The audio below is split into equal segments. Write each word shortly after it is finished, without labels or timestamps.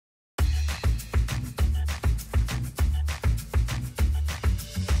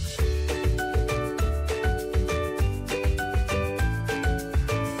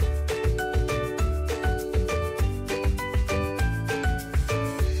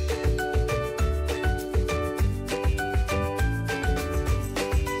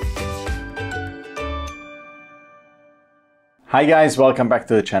Hi guys, welcome back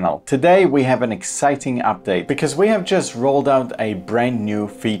to the channel. Today we have an exciting update because we have just rolled out a brand new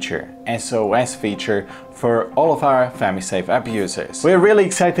feature, SOS feature, for all of our FamiSafe app users. We're really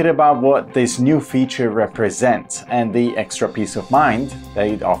excited about what this new feature represents and the extra peace of mind that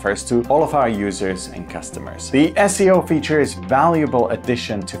it offers to all of our users and customers. The SEO feature is a valuable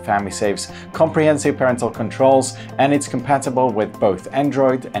addition to FamiSafe's comprehensive parental controls, and it's compatible with both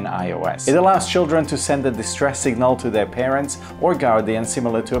Android and iOS. It allows children to send a distress signal to their parents or guardian,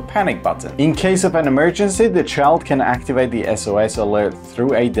 similar to a panic button. In case of an emergency, the child can activate the SOS alert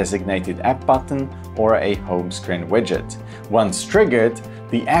through a designated app button or a home screen widget. Once triggered,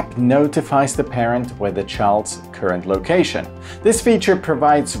 the app notifies the parent with the child's current location. This feature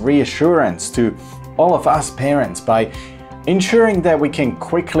provides reassurance to all of us parents by ensuring that we can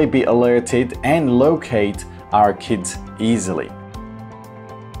quickly be alerted and locate our kids easily.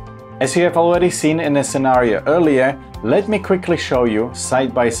 As you have already seen in a scenario earlier, let me quickly show you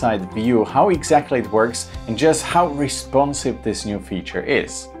side-by-side view how exactly it works and just how responsive this new feature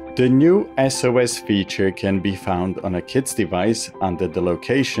is. The new SOS feature can be found on a kid's device under the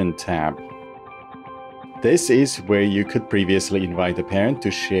Location tab. This is where you could previously invite a parent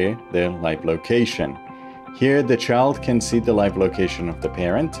to share their live location. Here the child can see the live location of the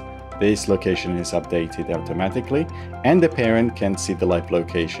parent. This location is updated automatically, and the parent can see the live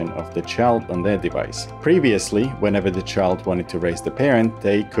location of the child on their device. Previously, whenever the child wanted to raise the parent,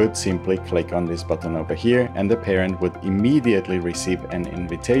 they could simply click on this button over here, and the parent would immediately receive an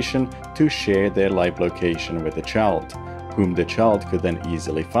invitation to share their live location with the child, whom the child could then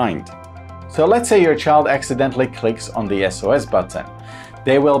easily find. So let's say your child accidentally clicks on the SOS button.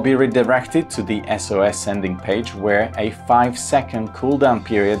 They will be redirected to the SOS sending page where a 5-second cooldown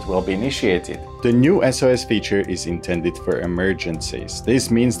period will be initiated. The new SOS feature is intended for emergencies. This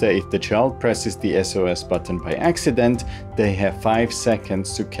means that if the child presses the SOS button by accident, they have 5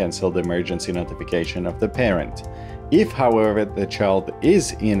 seconds to cancel the emergency notification of the parent. If, however, the child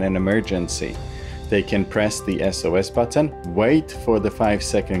is in an emergency, they can press the SOS button, wait for the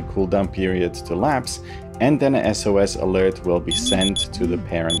 5-second cooldown period to lapse, and then an SOS alert will be sent to the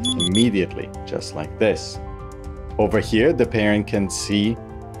parent immediately, just like this. Over here, the parent can see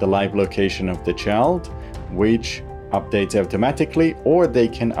the live location of the child, which updates automatically, or they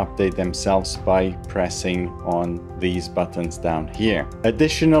can update themselves by pressing on these buttons down here.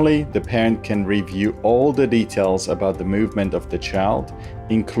 Additionally, the parent can review all the details about the movement of the child,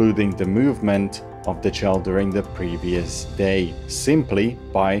 including the movement of the child during the previous day, simply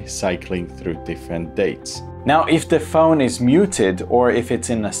by cycling through different dates. Now, if the phone is muted or if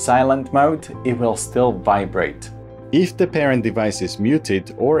it's in a silent mode, it will still vibrate. If the parent device is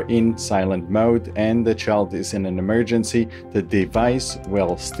muted or in silent mode and the child is in an emergency, the device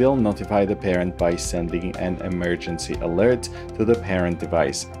will still notify the parent by sending an emergency alert to the parent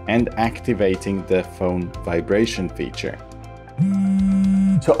device and activating the phone vibration feature.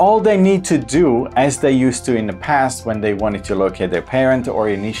 So all they need to do, as they used to in the past when they wanted to locate their parent or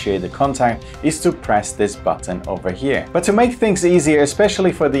initiate the contact, is to press this button over here. But to make things easier,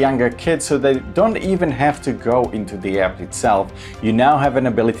 especially for the younger kids, so they don't even have to go into the app itself, you now have an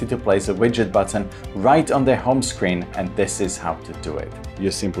ability to place a widget button right on their home screen, and this is how to do it.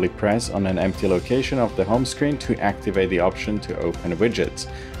 You simply press on an empty location of the home screen to activate the option to open widgets.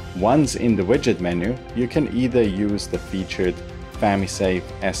 Once in the widget menu, you can either use the featured FamiSafe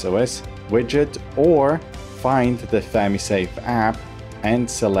SOS widget or find the FamiSafe app and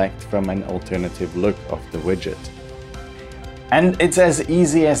select from an alternative look of the widget. And it's as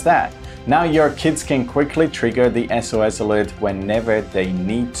easy as that. Now your kids can quickly trigger the SOS alert whenever they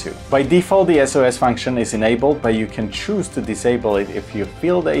need to. By default, the SOS function is enabled, but you can choose to disable it if you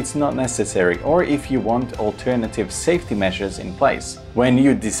feel that it's not necessary or if you want alternative safety measures in place. When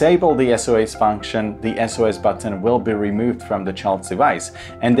you disable the SOS function, the SOS button will be removed from the child's device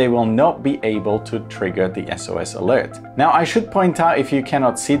and they will not be able to trigger the SOS alert. Now, I should point out, if you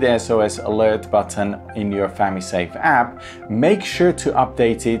cannot see the SOS alert button in your FamiSafe app, make sure to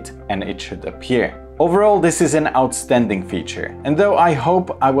update it and it should appear. Overall, this is an outstanding feature, and though I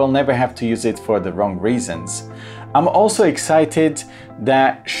hope I will never have to use it for the wrong reasons, I'm also excited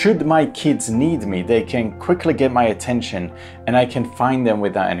that should my kids need me, they can quickly get my attention and I can find them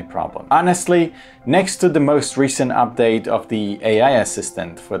without any problem. Honestly, next to the most recent update of the AI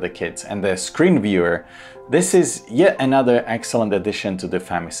assistant for the kids and the screen viewer, this is yet another excellent addition to the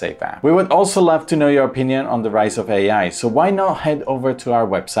FamiSafe app. We would also love to know your opinion on the rise of AI, so why not head over to our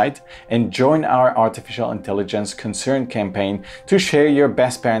website and join our Artificial Intelligence Concern campaign to share your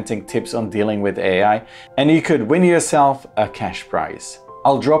best parenting tips on dealing with AI, and you could win yourself a cash prize.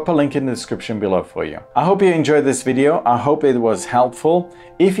 I'll drop a link in the description below for you. I hope you enjoyed this video. I hope it was helpful.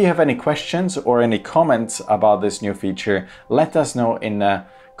 If you have any questions or any comments about this new feature, let us know in the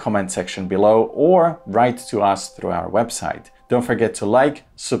comment section below or write to us through our website. Don't forget to like,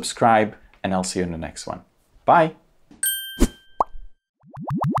 subscribe, and I'll see you in the next one. Bye!